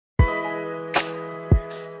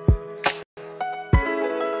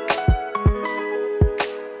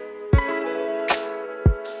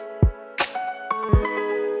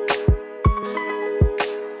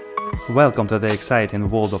Welcome to the exciting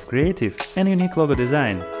world of creative and unique logo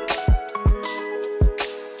design.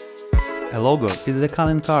 A logo is the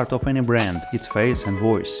calling card of any brand, its face and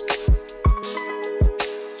voice.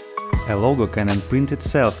 A logo can imprint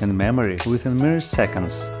itself in memory within mere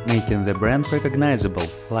seconds, making the brand recognizable,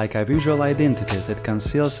 like a visual identity that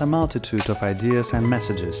conceals a multitude of ideas and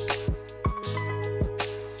messages.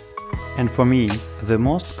 And for me, the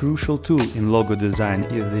most crucial tool in logo design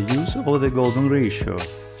is the use of the golden ratio.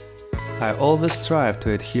 I always strive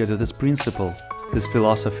to adhere to this principle, this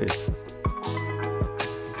philosophy.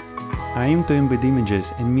 I aim to embed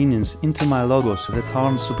images and meanings into my logos that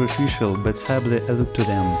aren't superficial but simply allude to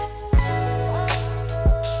them.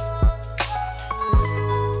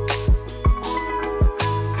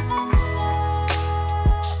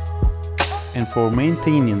 And for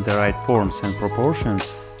maintaining the right forms and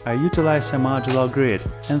proportions, I utilize a modular grid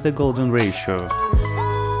and the golden ratio.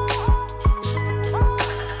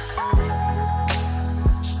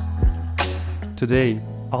 Today,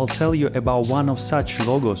 I'll tell you about one of such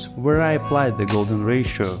logos where I applied the golden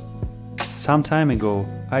ratio. Some time ago,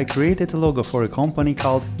 I created a logo for a company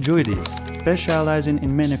called Joydis, specializing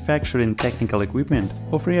in manufacturing technical equipment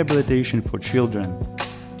of rehabilitation for children.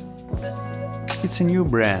 It's a new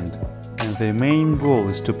brand, and their main goal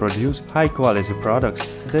is to produce high-quality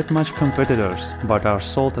products that match competitors but are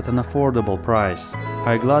sold at an affordable price.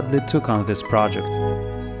 I gladly took on this project.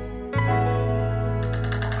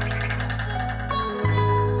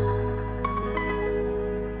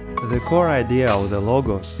 The core idea of the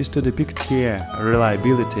logo is to depict care,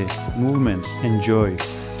 reliability, movement and joy.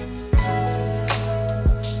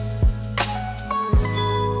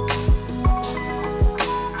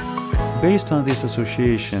 Based on these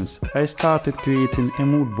associations, I started creating a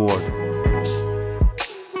mood board.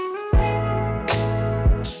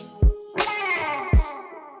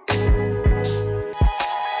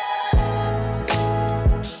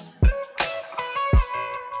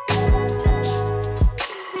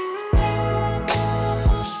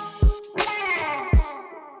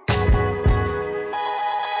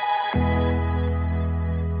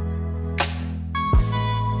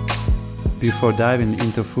 Before diving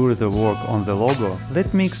into further work on the logo,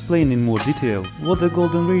 let me explain in more detail what the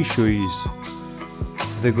golden ratio is.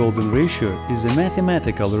 The golden ratio is a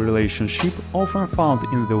mathematical relationship often found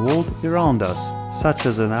in the world around us, such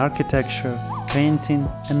as in architecture, painting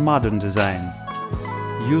and modern design.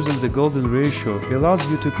 Using the golden ratio allows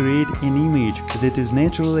you to create an image that is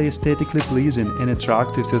naturally aesthetically pleasing and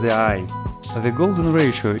attractive to the eye. The golden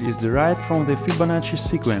ratio is derived from the Fibonacci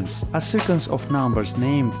sequence, a sequence of numbers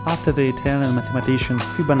named after the Italian mathematician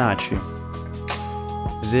Fibonacci.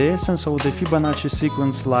 The essence of the Fibonacci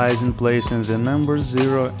sequence lies in placing the numbers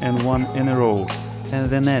 0 and 1 in a row, and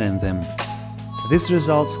then adding them. This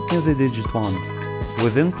results in the digit 1. We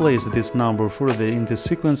then place this number further in the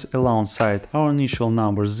sequence alongside our initial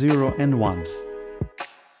numbers 0 and 1.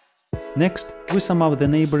 Next, we sum up the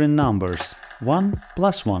neighboring numbers, 1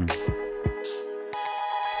 plus 1.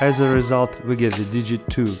 As a result, we get the digit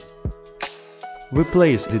 2. We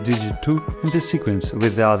place the digit 2 in the sequence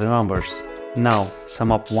with the other numbers. Now,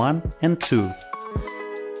 sum up 1 and 2,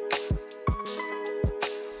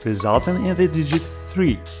 resulting in the digit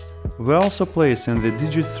 3. We also place in the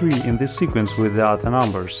digit 3 in the sequence with the other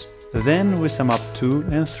numbers. Then we sum up 2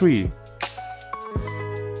 and 3,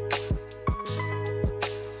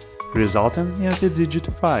 resulting in the digit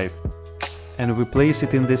 5. And we place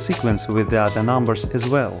it in the sequence with the other numbers as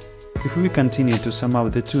well. If we continue to sum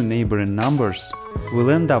up the two neighboring numbers,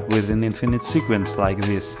 we'll end up with an infinite sequence like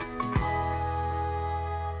this.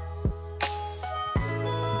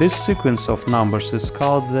 This sequence of numbers is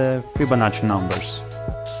called the Fibonacci numbers.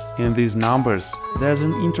 In these numbers, there's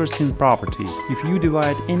an interesting property. If you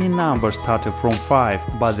divide any number starting from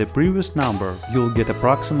 5 by the previous number, you'll get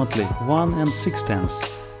approximately 1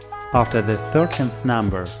 6/10. After the 13th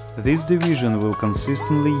number, this division will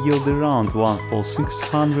consistently yield around 1 full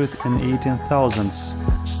 618 thousandths.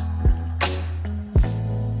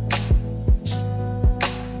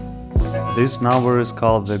 This number is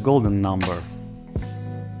called the golden number.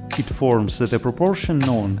 It forms the proportion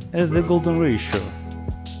known as the golden ratio.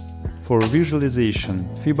 For visualization,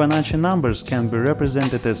 Fibonacci numbers can be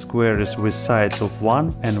represented as squares with sides of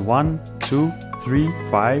 1 and 1, 2, 3,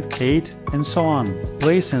 5, 8, and so on.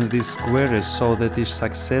 Placing these squares so that each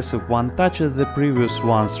successive one touches the previous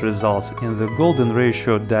ones results in the golden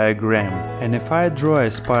ratio diagram. And if I draw a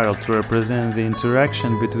spiral to represent the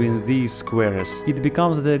interaction between these squares, it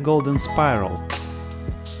becomes the golden spiral.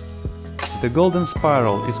 The golden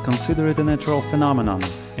spiral is considered a natural phenomenon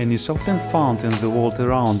and is often found in the world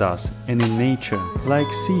around us and in nature,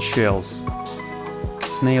 like seashells.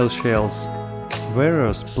 snail shells,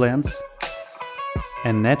 various plants,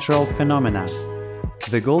 and natural phenomena.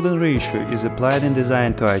 The golden ratio is applied in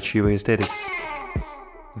design to achieve aesthetics.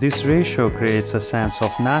 This ratio creates a sense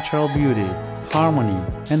of natural beauty, harmony,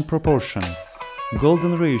 and proportion.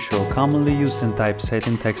 Golden ratio commonly used in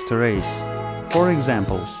typesetting text arrays. For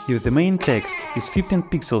example, if the main text is 15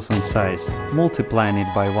 pixels in size, multiplying it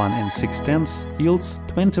by 1 6/10 yields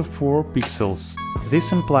 24 pixels.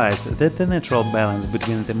 This implies that the natural balance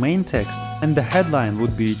between the main text and the headline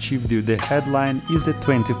would be achieved if the headline is at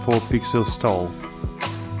 24 pixels tall.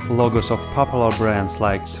 Logos of popular brands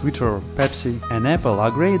like Twitter, Pepsi, and Apple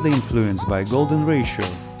are greatly influenced by golden ratio.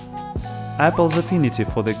 Apple's affinity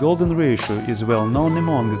for the golden ratio is well known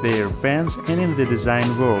among their fans and in the design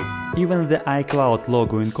world. Even the iCloud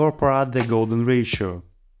logo incorporates the golden ratio.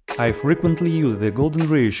 I frequently use the golden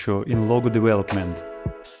ratio in logo development.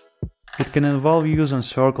 It can involve using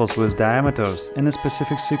circles with diameters in a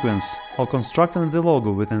specific sequence or constructing the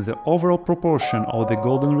logo within the overall proportion of the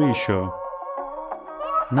golden ratio.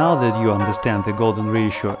 Now that you understand the golden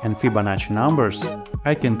ratio and Fibonacci numbers,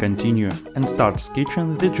 I can continue and start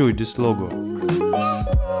sketching the Joydist logo.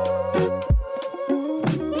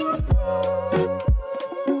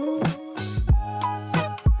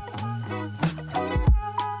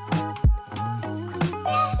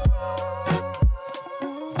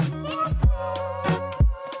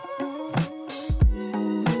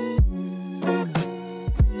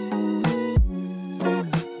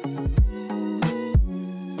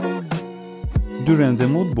 During the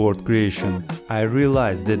mood board creation, I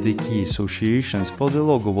realized that the key associations for the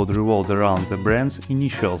logo would revolve around the brand's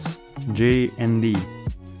initials, J and D.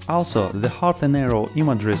 Also, the heart and arrow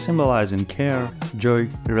imagery symbolizing care, joy,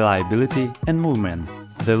 reliability, and movement.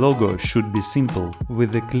 The logo should be simple,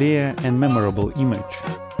 with a clear and memorable image.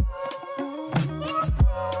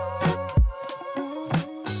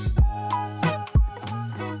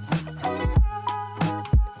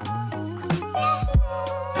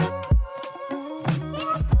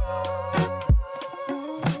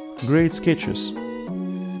 Great sketches!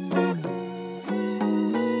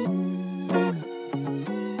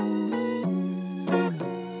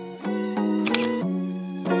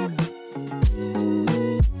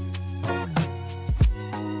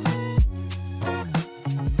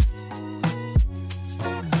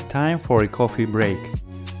 Time for a coffee break.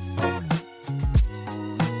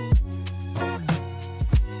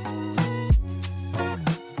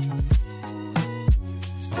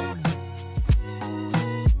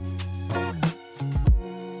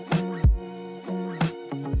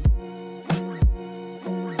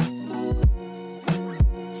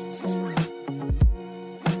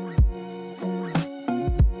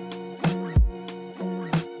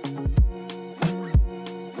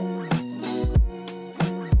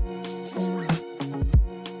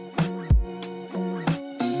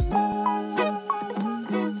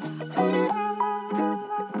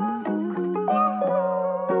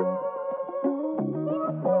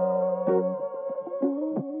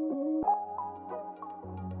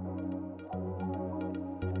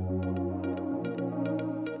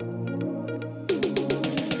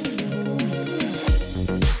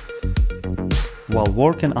 While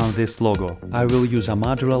working on this logo, I will use a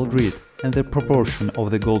modular grid and the proportion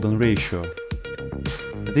of the golden ratio.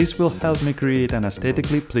 This will help me create an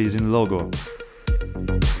aesthetically pleasing logo.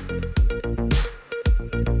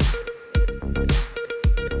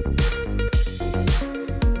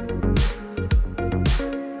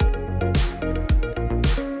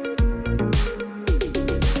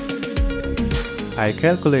 I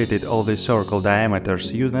calculated all the circle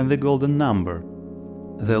diameters using the golden number.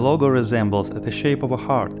 The logo resembles the shape of a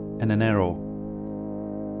heart and an arrow.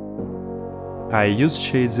 I used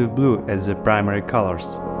shades of blue as the primary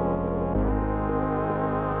colors.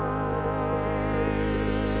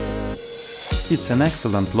 It's an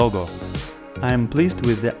excellent logo. I am pleased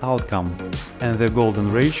with the outcome, and the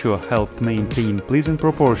golden ratio helped maintain pleasing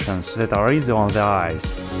proportions that are easy on the eyes.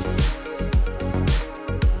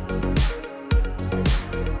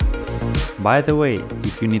 By the way,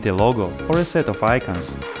 if you need a logo or a set of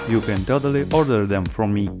icons, you can totally order them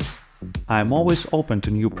from me. I'm always open to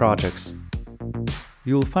new projects.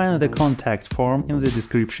 You'll find the contact form in the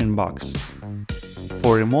description box.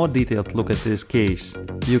 For a more detailed look at this case,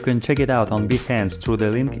 you can check it out on Behance through the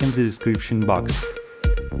link in the description box.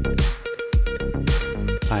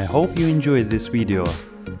 I hope you enjoyed this video.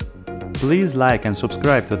 Please like and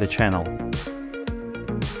subscribe to the channel.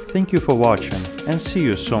 Thank you for watching and see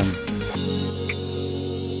you soon.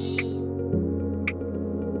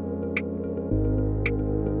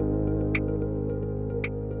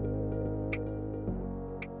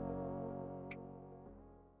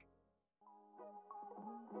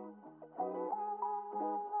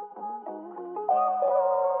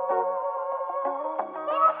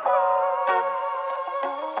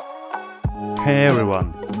 Hey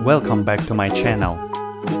everyone, welcome back to my channel.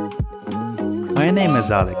 My name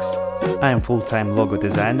is Alex. I am full-time logo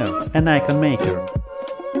designer and icon maker.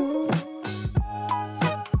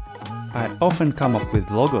 I often come up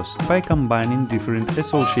with logos by combining different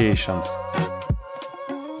associations.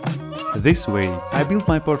 This way, I build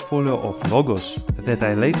my portfolio of logos that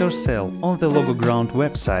I later sell on the LogoGround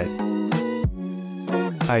website.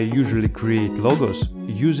 I usually create logos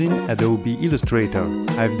using Adobe Illustrator.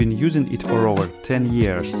 I've been using it for over 10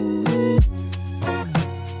 years.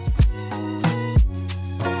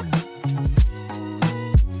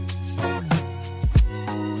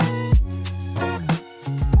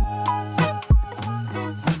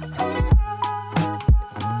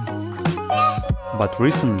 But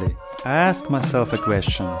recently, I asked myself a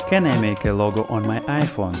question: can I make a logo on my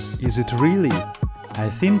iPhone? Is it really? I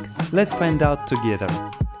think let's find out together.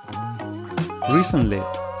 Recently,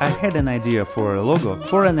 I had an idea for a logo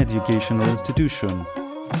for an educational institution.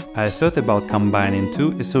 I thought about combining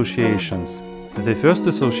two associations. The first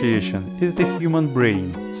association is the human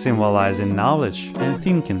brain, symbolizing knowledge and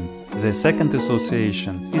thinking. The second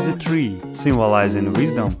association is a tree, symbolizing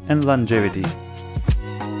wisdom and longevity.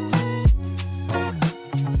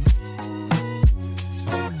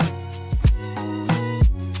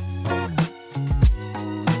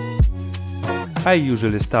 I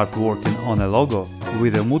usually start working on a logo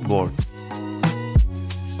with a mood board.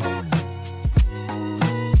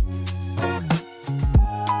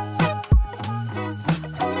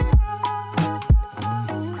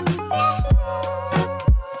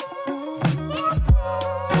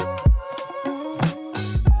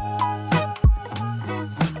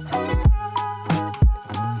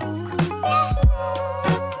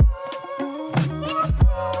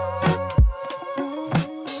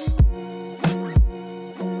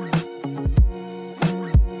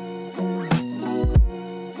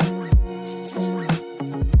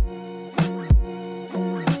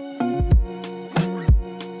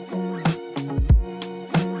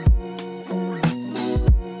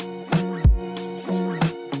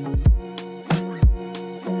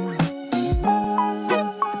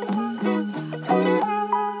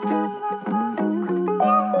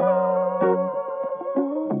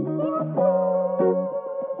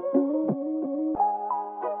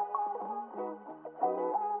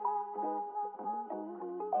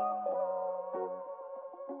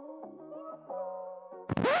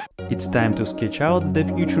 It's time to sketch out the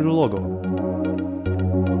future logo.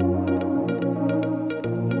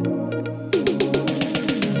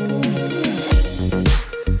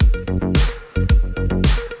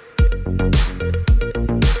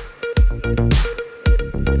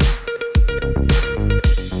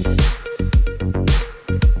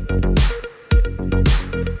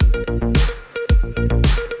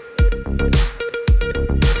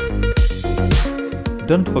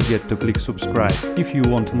 Don't forget to click subscribe if you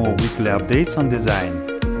want more weekly updates on design.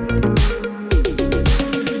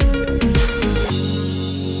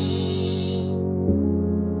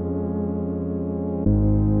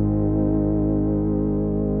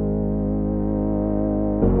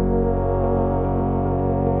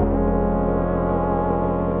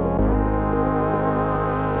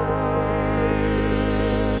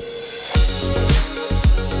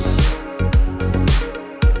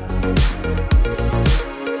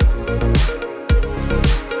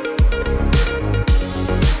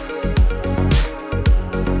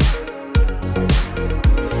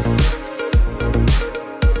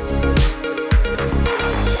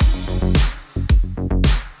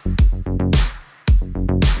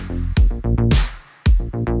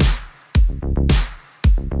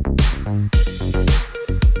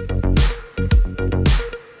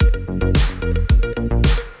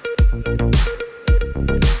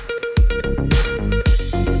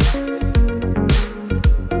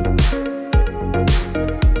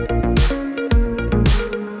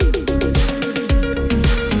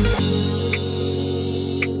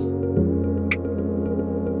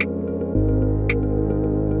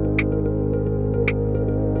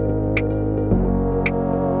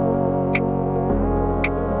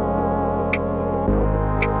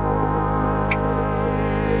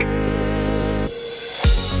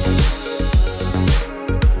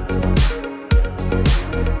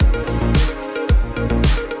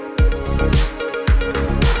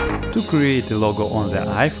 To create a logo on the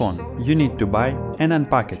iPhone, you need to buy and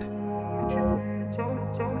unpack it.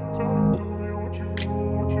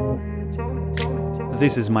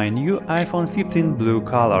 This is my new iPhone 15 blue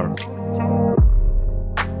color.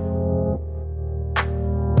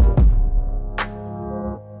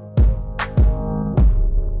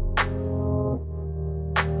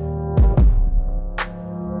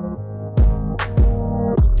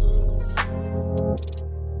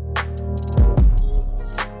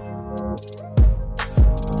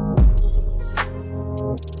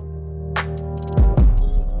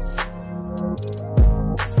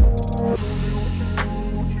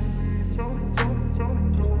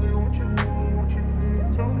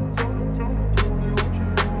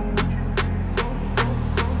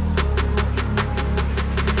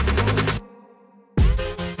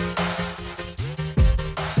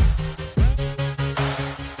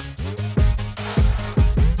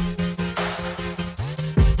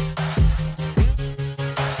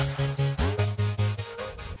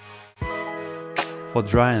 For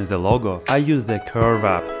drawing the logo, I use the Curve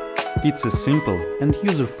app. It's a simple and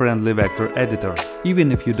user-friendly vector editor.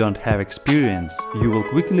 Even if you don't have experience, you will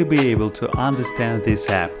quickly be able to understand this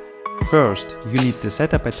app. First, you need to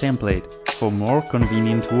set up a template for more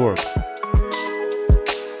convenient work.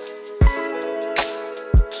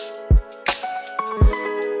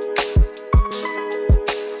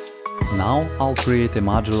 Now I'll create a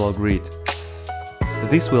modular grid.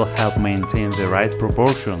 This will help maintain the right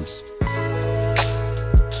proportions.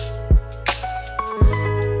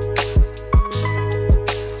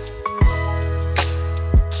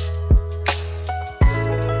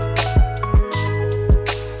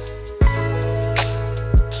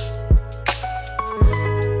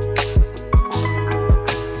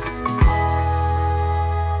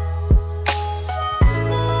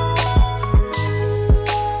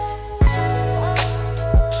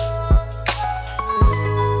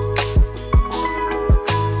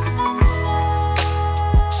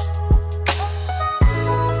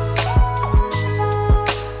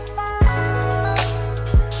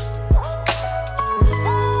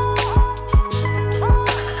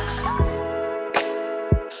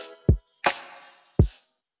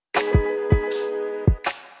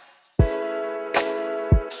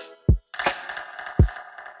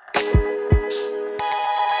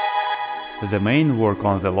 The main work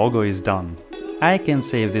on the logo is done. I can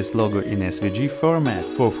save this logo in SVG format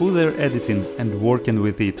for further editing and working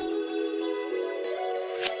with it.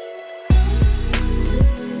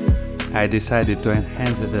 I decided to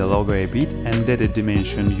enhance the logo a bit and add a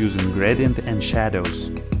dimension using gradient and shadows.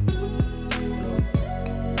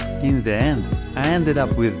 In the end, I ended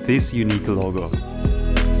up with this unique logo.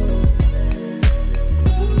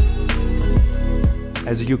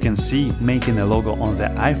 As you can see, making a logo on the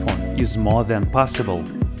iPhone is more than possible.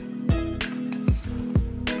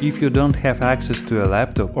 If you don't have access to a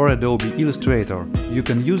laptop or Adobe Illustrator, you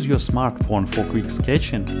can use your smartphone for quick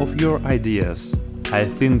sketching of your ideas. I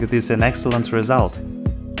think this is an excellent result.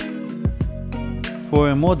 For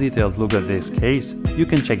a more detailed look at this case, you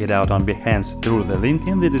can check it out on Behance through the link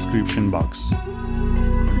in the description box.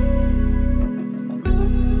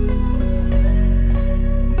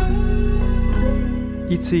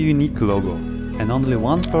 It's a unique logo, and only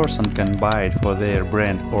one person can buy it for their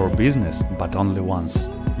brand or business, but only once.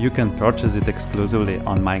 You can purchase it exclusively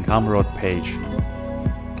on my Gumroad page.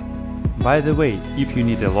 By the way, if you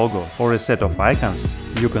need a logo or a set of icons,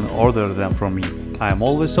 you can order them from me. I'm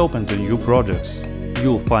always open to new projects.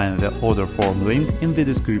 You'll find the order form link in the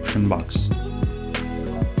description box.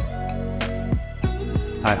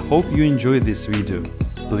 I hope you enjoyed this video.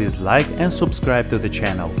 Please like and subscribe to the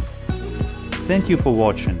channel. Thank you for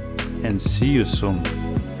watching, and see you soon.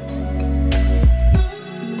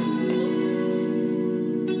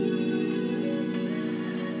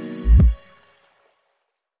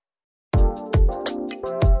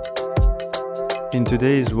 In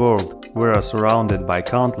today's world, we are surrounded by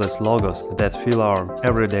countless logos that fill our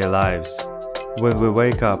everyday lives. When we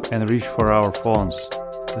wake up and reach for our phones,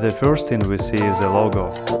 the first thing we see is a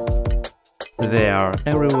logo. They are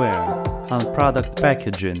everywhere, on product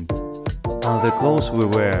packaging, on the clothes we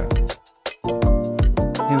wear,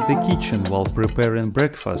 in the kitchen while preparing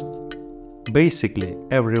breakfast. Basically,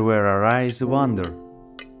 everywhere our eyes wander.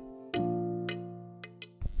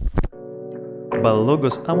 But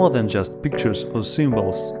logos are more than just pictures or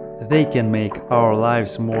symbols. They can make our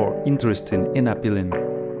lives more interesting and appealing.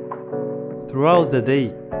 Throughout the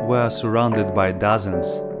day, we are surrounded by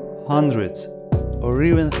dozens, hundreds, or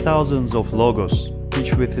even thousands of logos,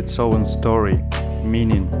 each with its own story,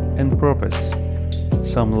 meaning, and purpose.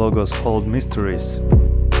 Some logos hold mysteries.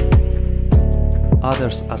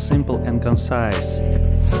 Others are simple and concise.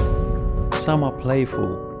 Some are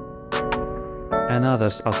playful. And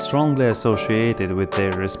others are strongly associated with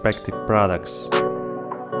their respective products.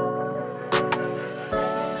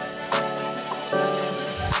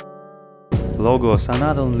 Logos are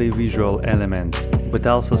not only visual elements, but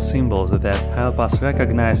also symbols that help us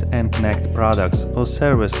recognize and connect products or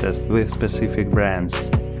services with specific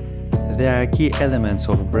brands. They are key elements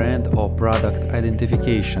of brand or product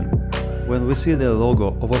identification. When we see the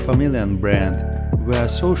logo of a familiar brand, we are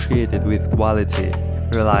associated with quality,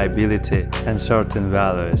 reliability, and certain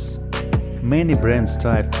values. Many brands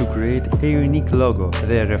strive to create a unique logo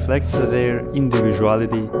that reflects their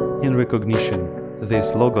individuality and recognition.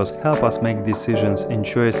 These logos help us make decisions and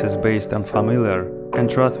choices based on familiar and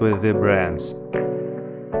trustworthy brands.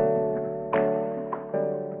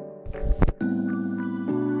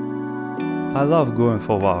 I love going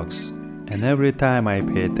for walks, and every time I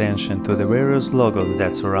pay attention to the various logos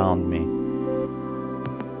that surround me.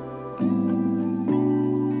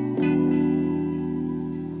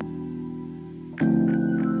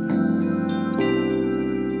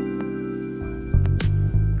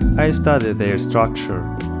 I studied their structure,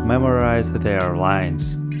 memorized their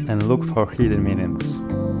lines, and looked for hidden meanings.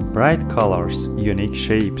 Bright colors, unique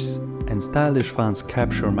shapes, and stylish fonts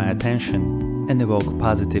capture my attention and evoke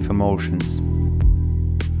positive emotions.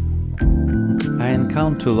 I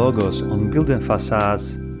encounter logos on building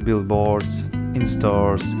facades, billboards, in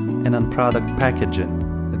stores, and on product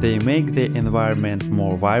packaging. They make the environment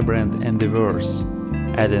more vibrant and diverse,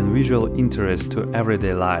 adding visual interest to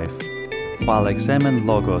everyday life. While examining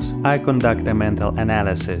logos, I conduct a mental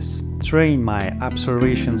analysis, train my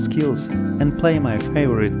observation skills, and play my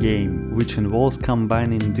favorite game, which involves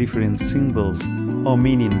combining different symbols or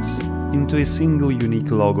meanings into a single unique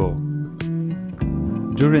logo.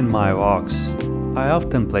 During my walks, I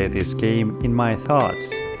often play this game in my thoughts.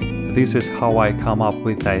 This is how I come up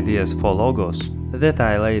with ideas for logos that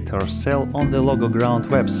I later sell on the Logoground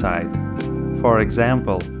website. For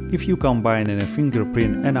example, if you combine a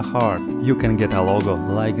fingerprint and a heart, you can get a logo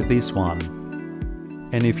like this one.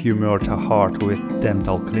 And if you merge a heart with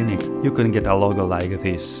dental clinic, you can get a logo like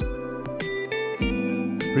this.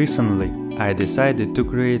 Recently, I decided to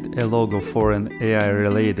create a logo for an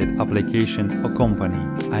AI-related application or company.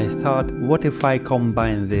 I thought, what if I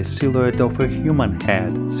combine the silhouette of a human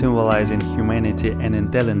head, symbolizing humanity and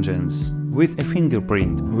intelligence, with a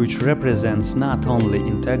fingerprint, which represents not only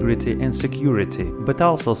integrity and security, but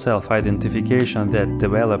also self-identification that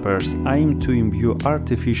developers aim to imbue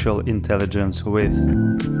artificial intelligence with.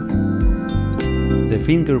 The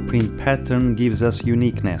fingerprint pattern gives us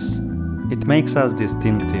uniqueness. It makes us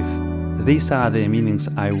distinctive. These are the meanings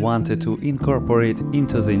I wanted to incorporate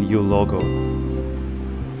into the new logo.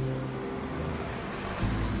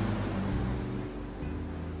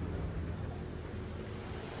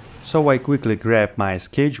 So I quickly grabbed my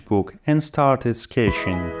sketchbook and started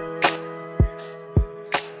sketching.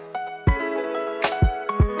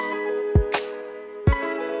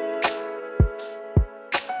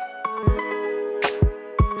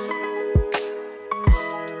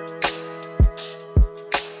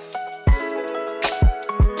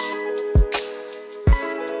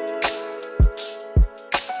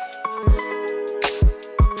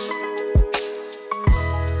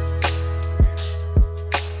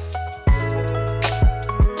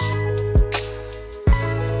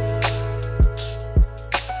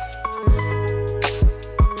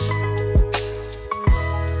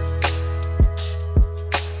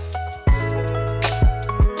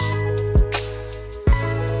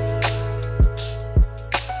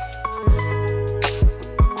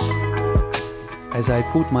 As I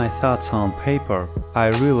put my thoughts on paper, I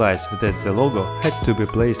realized that the logo had to be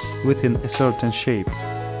placed within a certain shape.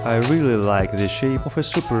 I really like the shape of a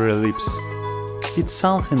super ellipse. It's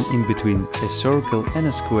something in between a circle and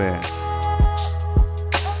a square.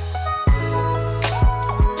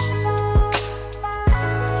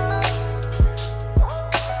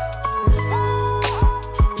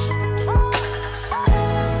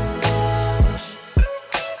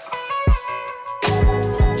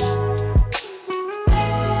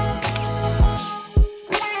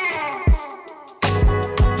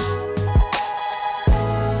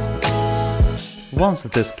 Once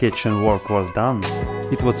the sketching work was done,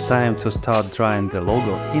 it was time to start drawing the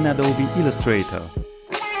logo in Adobe Illustrator.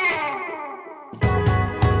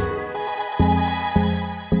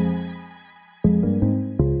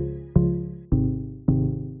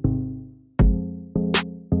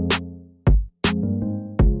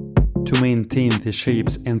 To maintain the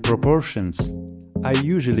shapes and proportions, I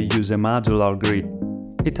usually use a modular grid.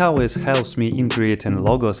 It always helps me in creating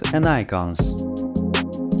logos and icons.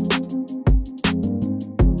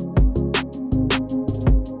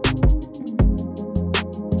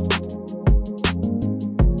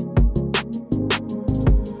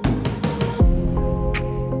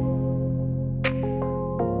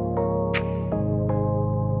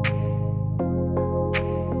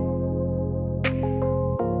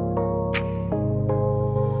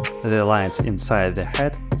 The lines inside the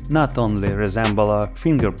head not only resemble a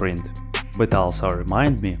fingerprint, but also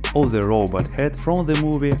remind me of the robot head from the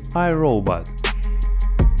movie I, Robot.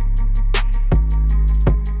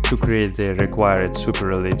 To create the required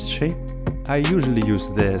super ellipse shape, I usually use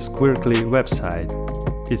the Squircly website.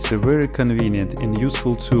 It's a very convenient and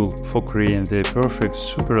useful tool for creating the perfect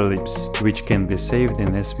super ellipse, which can be saved in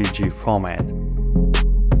SVG format.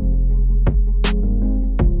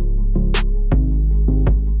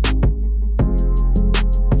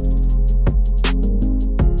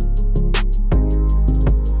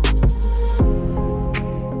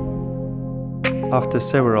 After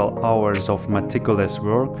several hours of meticulous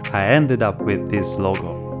work, I ended up with this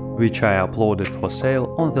logo, which I uploaded for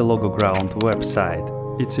sale on the Logoground website.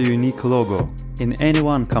 It's a unique logo, and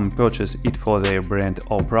anyone can purchase it for their brand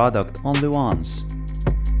or product only once.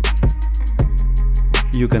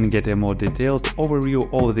 You can get a more detailed overview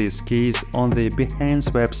of this case on the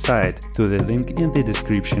Behance website to the link in the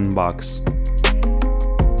description box.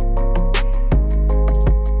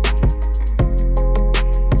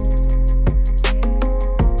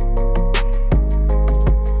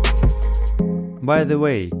 By the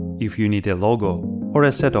way, if you need a logo or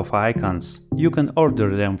a set of icons, you can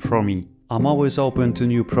order them from me. I'm always open to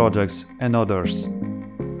new projects and orders.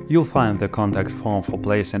 You'll find the contact form for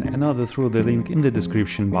placing an order through the link in the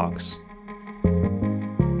description box.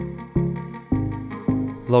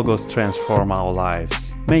 Logos transform our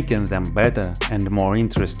lives, making them better and more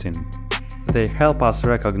interesting. They help us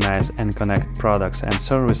recognize and connect products and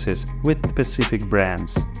services with specific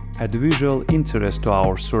brands, add visual interest to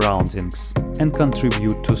our surroundings, and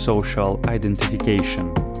contribute to social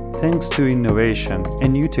identification. Thanks to innovation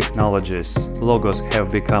and new technologies, logos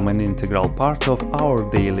have become an integral part of our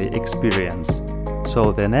daily experience.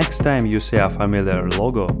 So the next time you see a familiar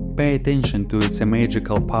logo, pay attention to its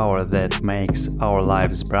magical power that makes our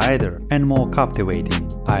lives brighter and more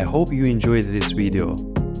captivating. I hope you enjoyed this video.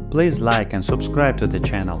 Please like and subscribe to the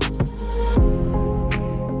channel.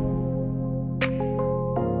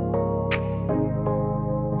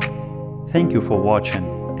 Thank you for watching,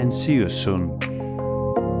 and see you soon.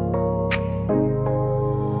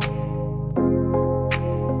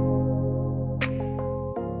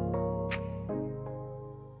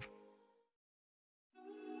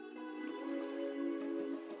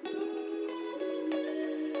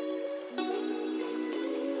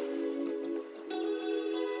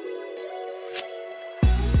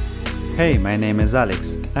 Hey, my name is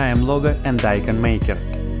Alex. I am logo and icon maker.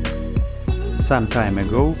 Some time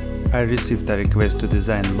ago, I received a request to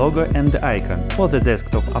design logo and icon for the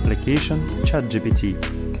desktop application ChatGPT.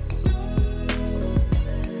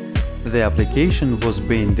 The application was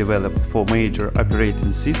being developed for major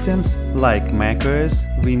operating systems like macOS,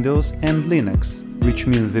 Windows and Linux, which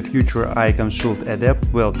means the future icon should adapt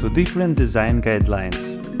well to different design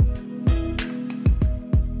guidelines.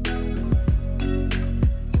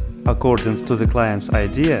 According to the client's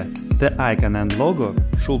idea, the icon and logo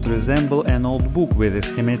should resemble an old book with a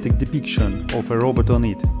schematic depiction of a robot on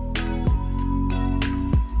it.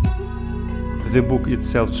 The book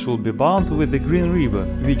itself should be bound with a green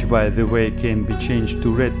ribbon, which by the way can be changed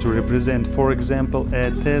to red to represent, for example, a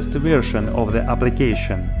test version of the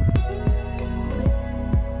application.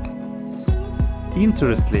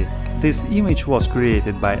 Interestingly, this image was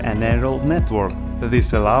created by a neural network.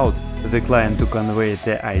 This allowed the client to convey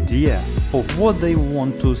the idea of what they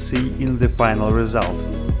want to see in the final result.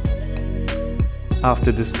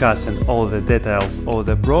 After discussing all the details of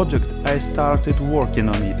the project, I started working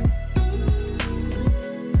on it.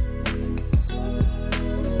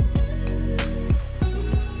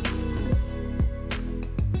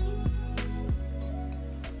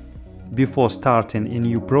 Before starting a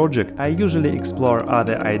new project, I usually explore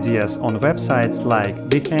other ideas on websites like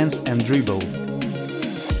Behance and Dribbble.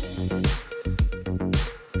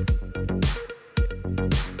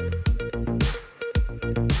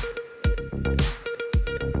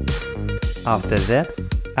 After that,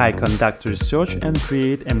 I conduct research and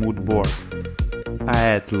create a mood board. I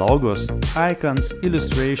add logos, icons,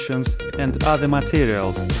 illustrations and other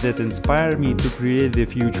materials that inspire me to create the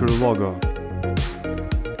future logo.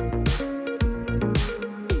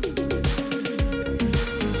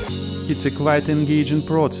 It's a quite engaging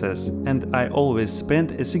process, and I always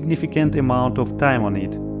spend a significant amount of time on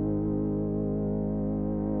it.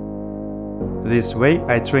 This way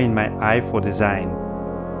I train my eye for design.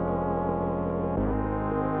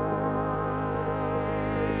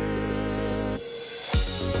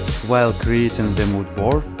 While creating the mood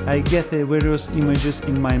board, I get the various images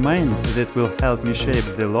in my mind that will help me shape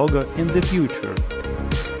the logo in the future.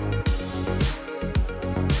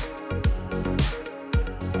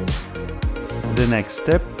 The next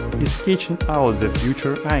step is sketching out the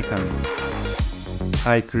future icon.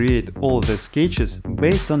 I create all the sketches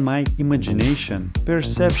based on my imagination,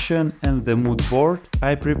 perception and the mood board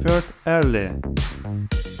I prepared earlier.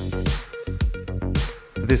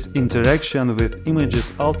 This interaction with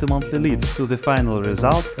images ultimately leads to the final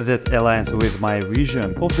result that aligns with my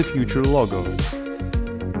vision of the future logo.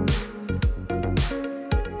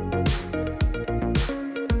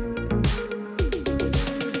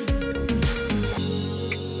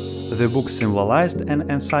 The book symbolized an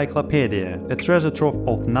encyclopedia, a treasure trove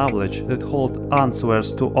of knowledge that holds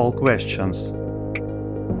answers to all questions.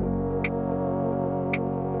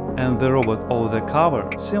 And the robot on the cover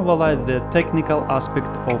symbolized the technical aspect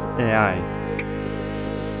of AI.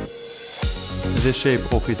 The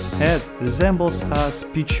shape of its head resembles a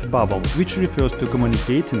speech bubble, which refers to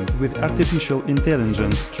communicating with artificial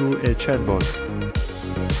intelligence through a chatbot.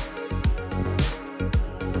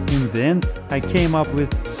 In the end, I came up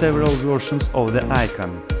with several versions of the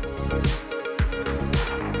icon.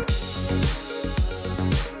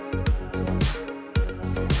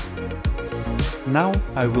 Now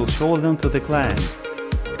I will show them to the client.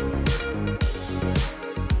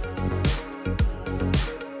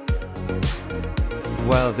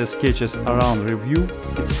 While the sketches are on review,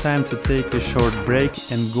 it's time to take a short break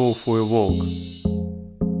and go for a walk.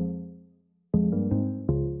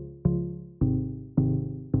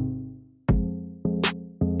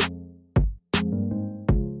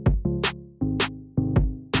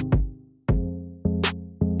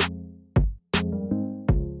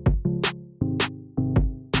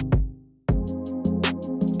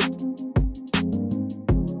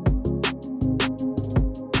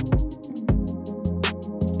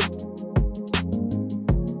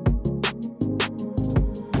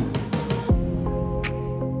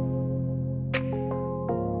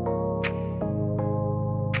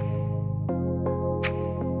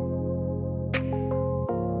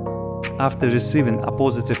 After receiving a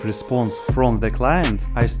positive response from the client,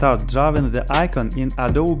 I start drawing the icon in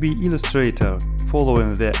Adobe Illustrator,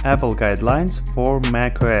 following the Apple guidelines for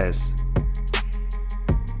macOS.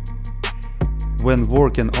 When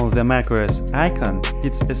working on the macOS icon,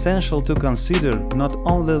 it's essential to consider not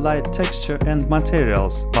only light texture and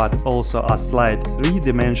materials, but also a slight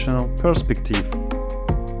three-dimensional perspective,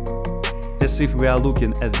 as if we are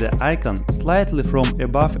looking at the icon slightly from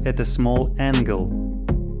above at a small angle.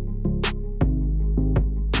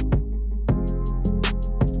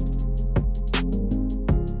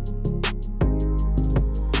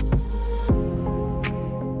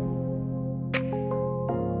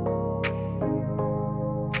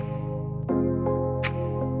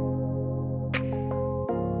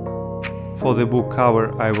 For the book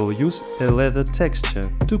cover, I will use a leather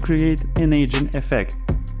texture to create an aging effect.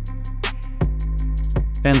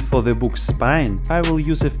 And for the book's spine, I will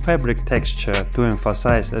use a fabric texture to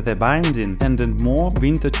emphasize the binding and a more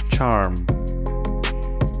vintage charm.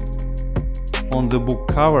 On the book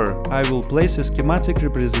cover, I will place a schematic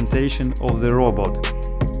representation of the robot.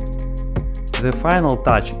 The final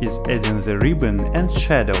touch is adding the ribbon and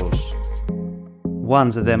shadows.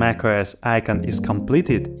 Once the macOS icon is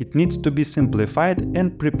completed, it needs to be simplified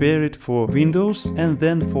and prepared for Windows and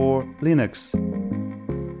then for Linux.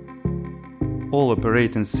 All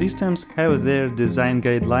operating systems have their design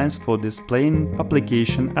guidelines for displaying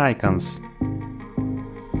application icons.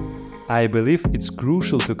 I believe it's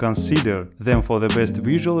crucial to consider them for the best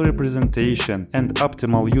visual representation and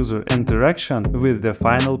optimal user interaction with the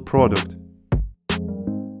final product.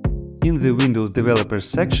 In the Windows Developer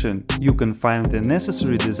section, you can find the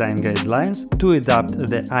necessary design guidelines to adapt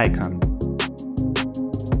the icon.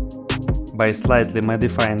 By slightly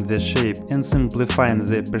modifying the shape and simplifying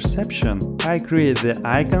the perception, I create the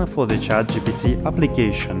icon for the ChatGPT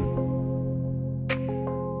application.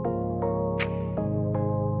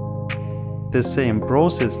 The same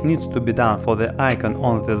process needs to be done for the icon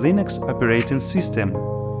on the Linux operating system.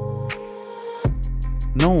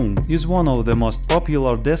 GNOME is one of the most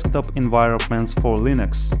popular desktop environments for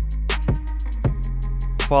Linux.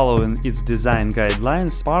 Following its design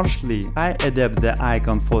guidelines partially, I adapt the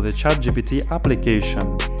icon for the ChatGPT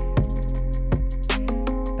application.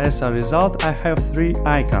 As a result, I have three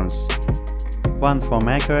icons: one for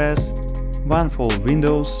macOS, one for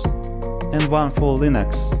Windows, and one for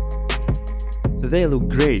Linux. They look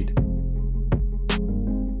great.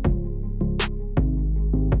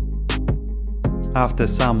 After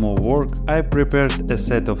some more work, I prepared a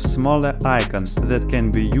set of smaller icons that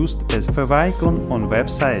can be used as favicon on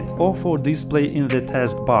website or for display in the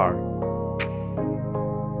taskbar.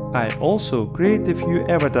 I also create a few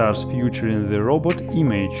avatars featuring the robot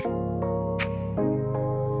image.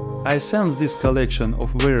 I send this collection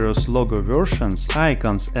of various logo versions,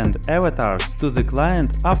 icons and avatars to the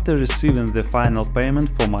client after receiving the final payment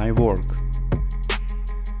for my work.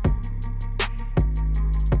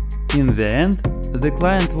 In the end, the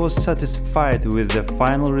client was satisfied with the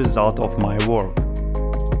final result of my work.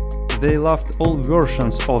 They loved all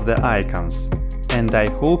versions of the icons. And I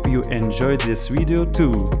hope you enjoyed this video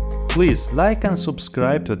too. Please like and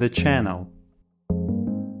subscribe to the channel.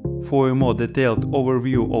 For a more detailed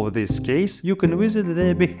overview of this case, you can visit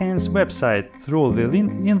the Behance website through the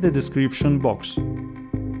link in the description box.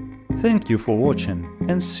 Thank you for watching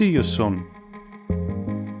and see you soon.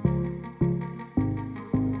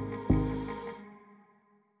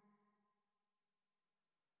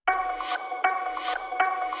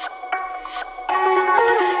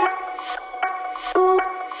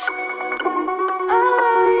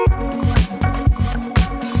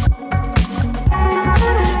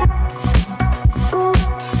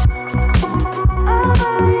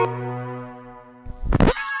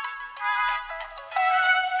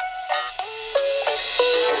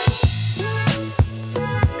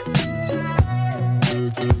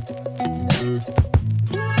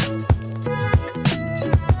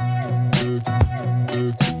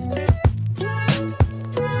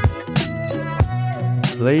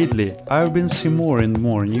 Lately, I've been seeing more and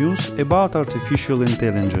more news about artificial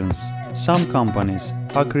intelligence. Some companies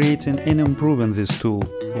are creating and improving this tool,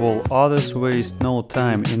 while others waste no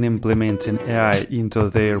time in implementing AI into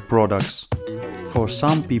their products. For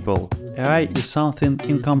some people, AI is something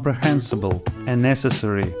incomprehensible,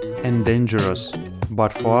 unnecessary, and dangerous.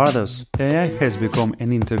 But for others, AI has become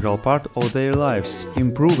an integral part of their lives,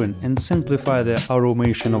 improving and simplifying the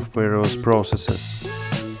automation of various processes.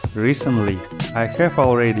 Recently, I have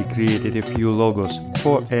already created a few logos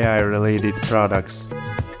for AI-related products.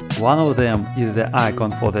 One of them is the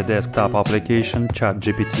icon for the desktop application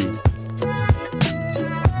ChatGPT.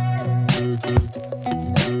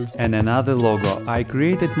 And another logo I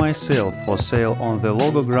created myself for sale on the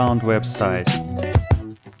Logoground website.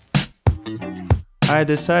 I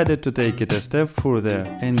decided to take it a step further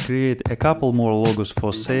and create a couple more logos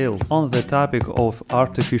for sale on the topic of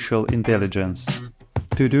artificial intelligence.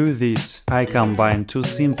 To do this, I combine two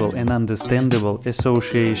simple and understandable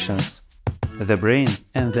associations: the brain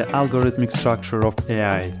and the algorithmic structure of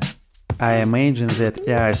AI. I imagine that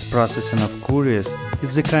AI's processing of queries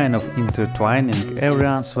is the kind of intertwining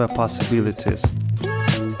everyone's possibilities.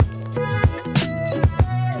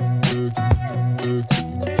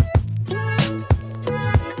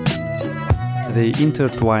 They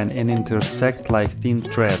intertwine and intersect like thin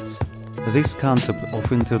threads. This concept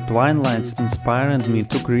of intertwined lines inspired me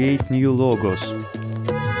to create new logos.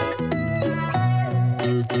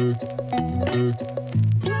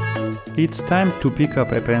 It's time to pick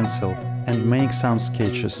up a pencil and make some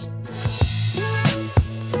sketches.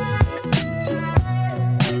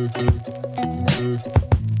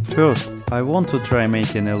 First, I want to try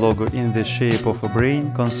making a logo in the shape of a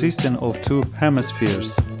brain consisting of two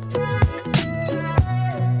hemispheres.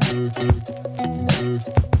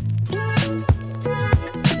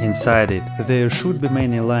 Inside it, there should be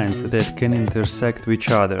many lines that can intersect with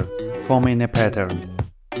each other, forming a pattern.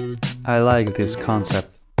 I like this concept.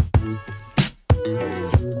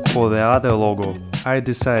 For the other logo, I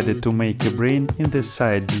decided to make a brain in the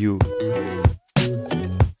side view.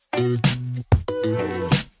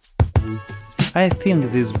 I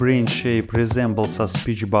think this brain shape resembles a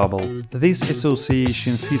speech bubble. This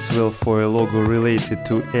association fits well for a logo related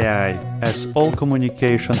to AI, as all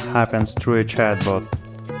communication happens through a chatbot.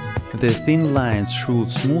 The thin lines should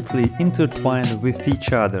smoothly intertwine with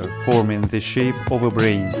each other, forming the shape of a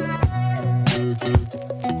brain.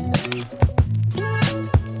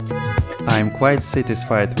 I am quite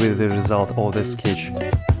satisfied with the result of the sketch.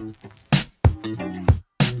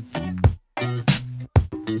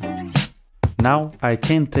 Now I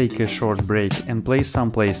can take a short break and play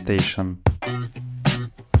some PlayStation.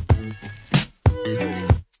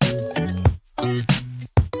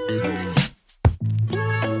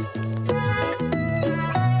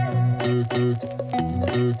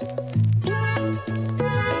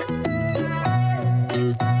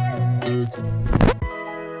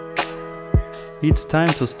 It's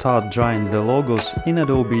time to start drawing the logos in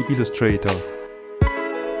Adobe Illustrator.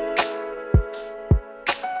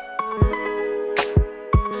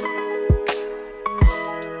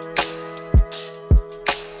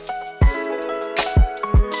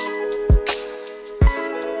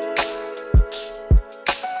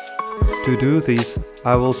 To do this,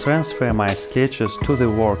 I will transfer my sketches to the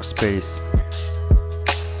workspace.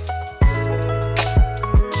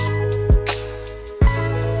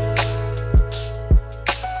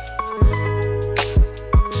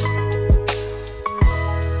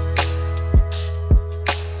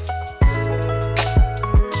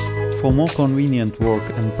 For more convenient work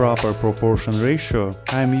and proper proportion ratio,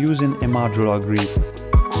 I am using a modular grid.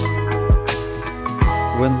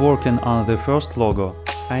 When working on the first logo,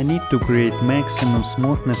 I need to create maximum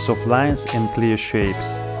smoothness of lines and clear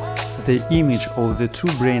shapes. The image of the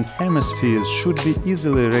two brain hemispheres should be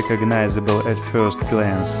easily recognizable at first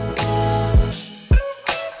glance.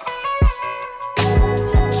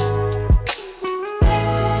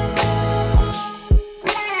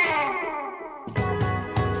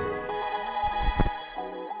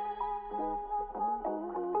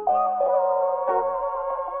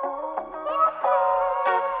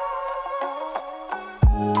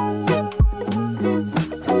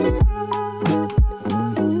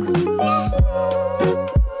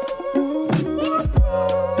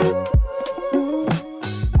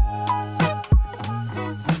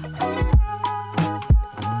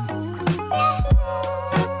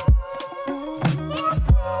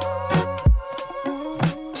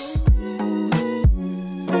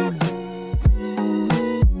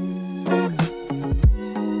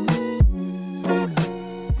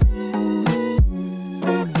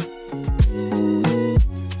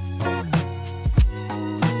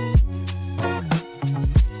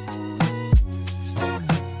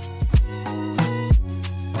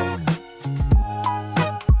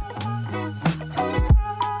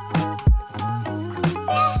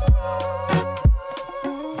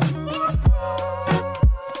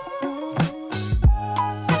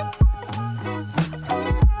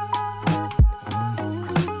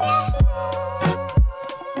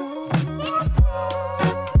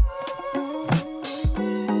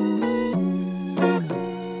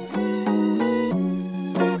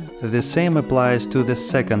 The same applies to the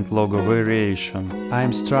second logo variation. I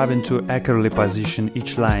am striving to accurately position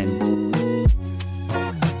each line.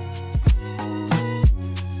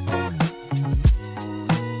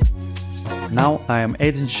 Now I am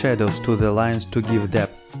adding shadows to the lines to give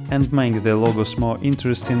depth and make the logos more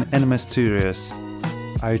interesting and mysterious.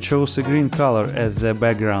 I chose a green color as the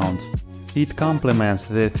background. It complements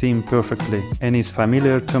the theme perfectly and is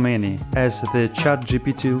familiar to many, as the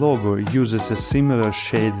ChatGPT logo uses a similar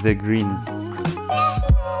shade, the green.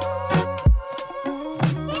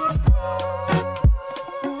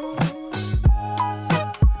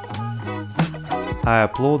 I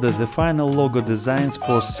uploaded the final logo designs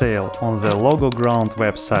for sale on the Logo Ground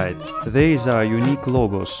website. These are unique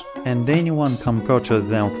logos, and anyone can purchase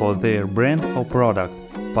them for their brand or product,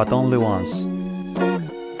 but only once.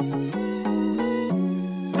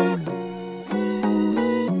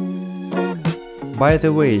 By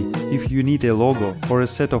the way, if you need a logo or a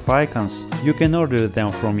set of icons, you can order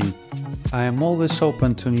them from me. I am always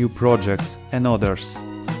open to new projects and orders.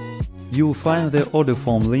 You'll find the order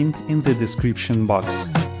form link in the description box.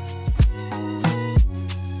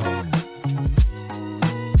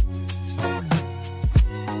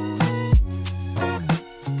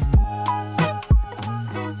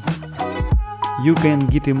 You can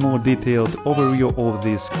get a more detailed overview of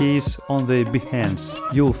this case on the Behance.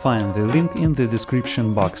 You'll find the link in the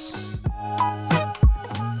description box.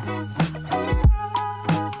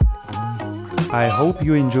 I hope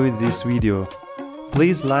you enjoyed this video.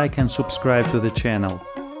 Please like and subscribe to the channel.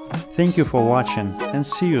 Thank you for watching and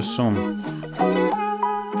see you soon.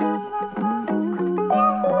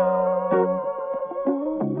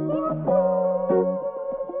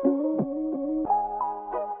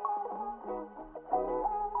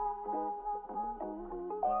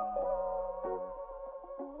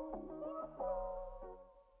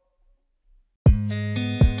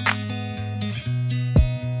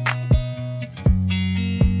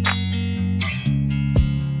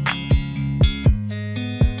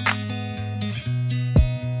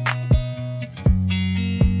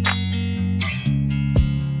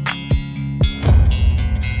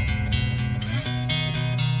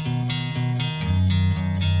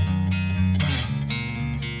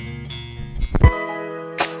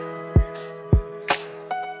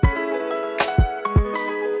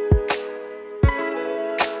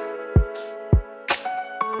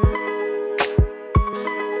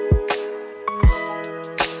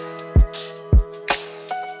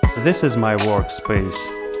 This is my workspace.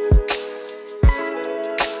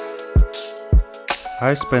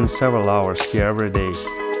 I spend several hours here every day.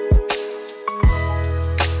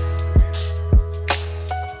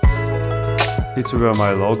 It's where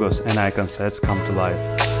my logos and icon sets come to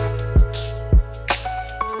life.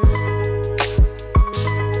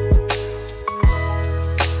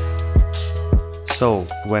 So,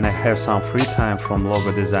 when I have some free time from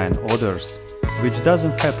logo design orders, which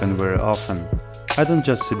doesn't happen very often, I don't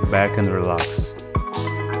just sit back and relax.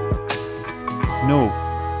 No,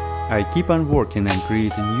 I keep on working and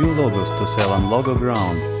creating new logos to sell on Logo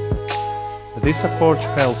Ground. This approach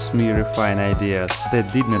helps me refine ideas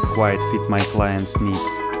that did not quite fit my clients'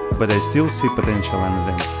 needs, but I still see potential in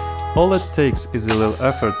them. All it takes is a little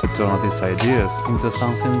effort to turn these ideas into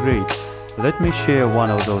something great. Let me share one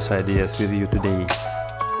of those ideas with you today.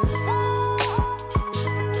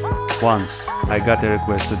 Once, I got a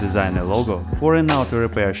request to design a logo for an auto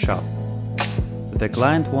repair shop. The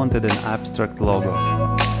client wanted an abstract logo.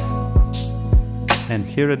 And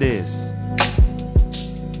here it is.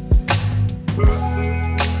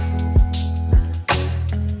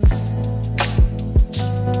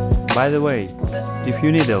 By the way, if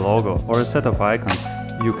you need a logo or a set of icons,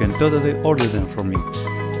 you can totally order them from me.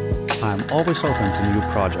 I'm always open to new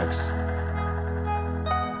projects.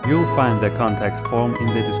 You'll find the contact form in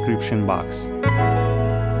the description box.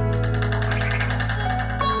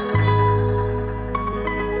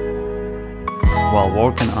 While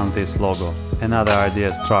working on this logo, another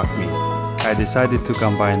idea struck me. I decided to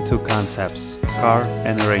combine two concepts, car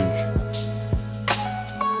and range.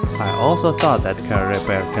 I also thought that car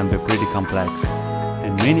repair can be pretty complex,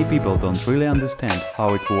 and many people don't really understand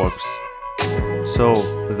how it works. So,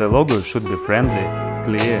 the logo should be friendly,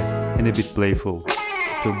 clear and a bit playful.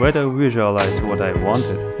 To better visualize what I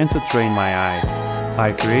wanted and to train my eye,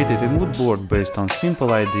 I created a mood board based on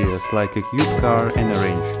simple ideas like a cute car and a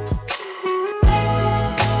range.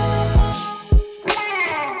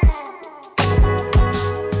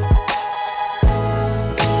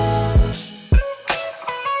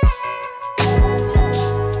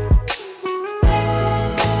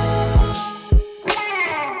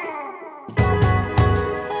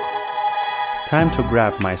 Time want to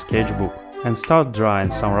grab my sketchbook and start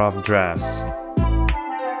drawing some rough drafts.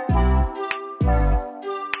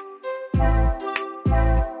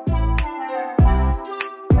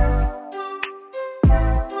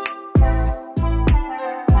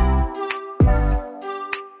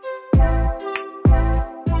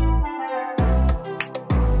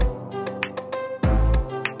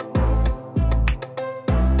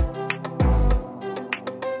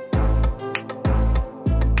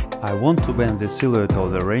 I want to bend the silhouette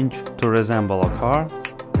of the range to resemble a car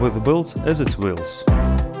with wheels as its wheels.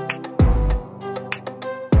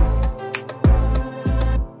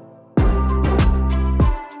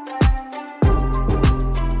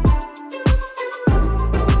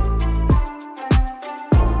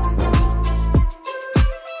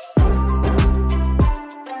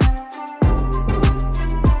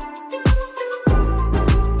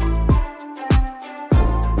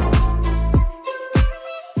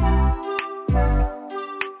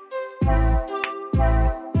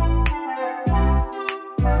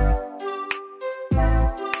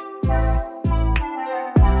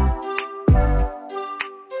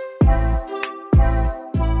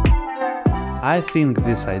 I think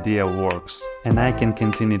this idea works, and I can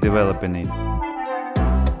continue developing it.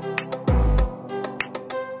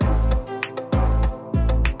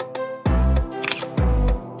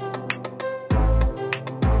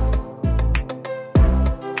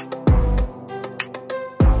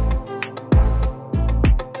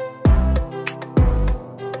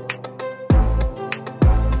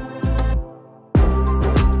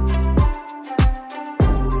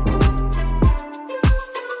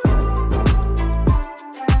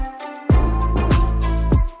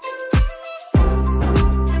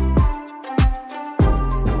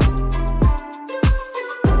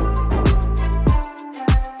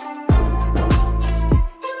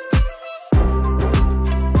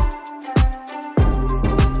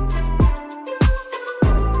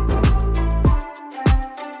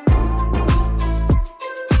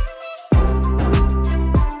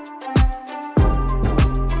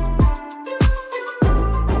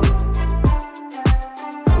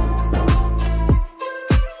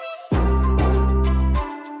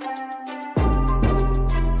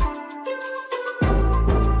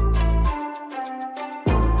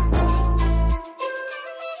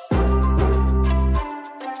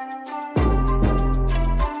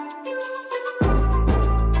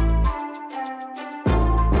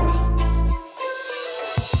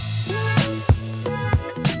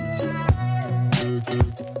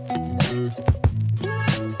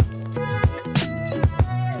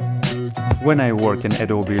 When I work in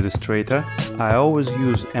Adobe Illustrator, I always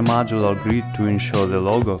use a modular grid to ensure the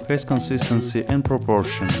logo has consistency and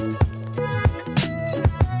proportion.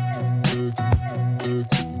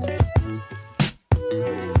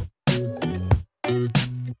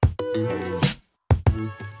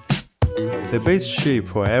 The base shape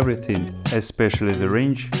for everything, especially the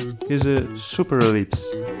range, is a super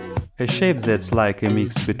ellipse, a shape that's like a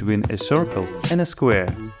mix between a circle and a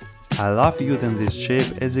square. I love using this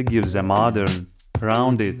shape as it gives a modern,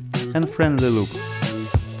 rounded and friendly look.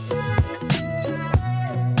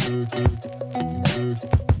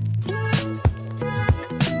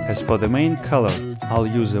 As for the main color, I'll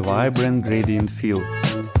use a vibrant gradient fill.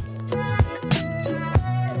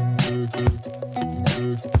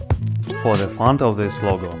 For the font of this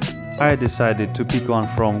logo, I decided to pick one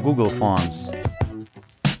from Google Fonts.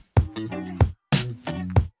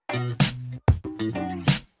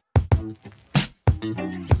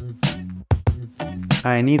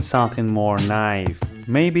 I need something more naive,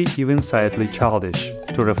 maybe even slightly childish,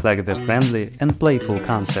 to reflect the friendly and playful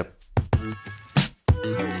concept.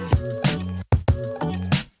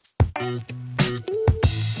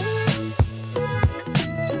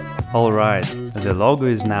 Alright, the logo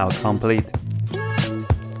is now complete.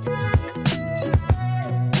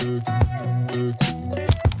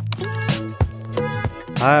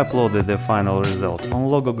 I uploaded the final result on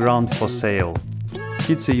Logo Ground for sale.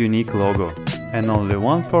 It's a unique logo, and only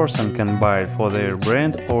one person can buy it for their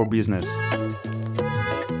brand or business.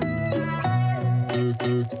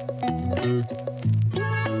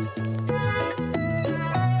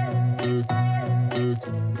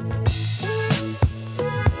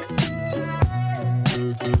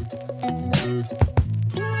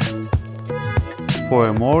 For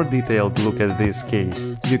a more detailed look at this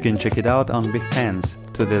case, you can check it out on Behance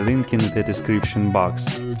to the link in the description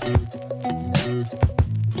box.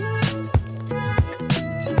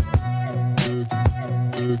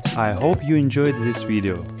 I hope you enjoyed this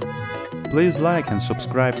video. Please like and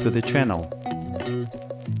subscribe to the channel.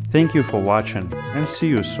 Thank you for watching and see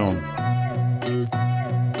you soon.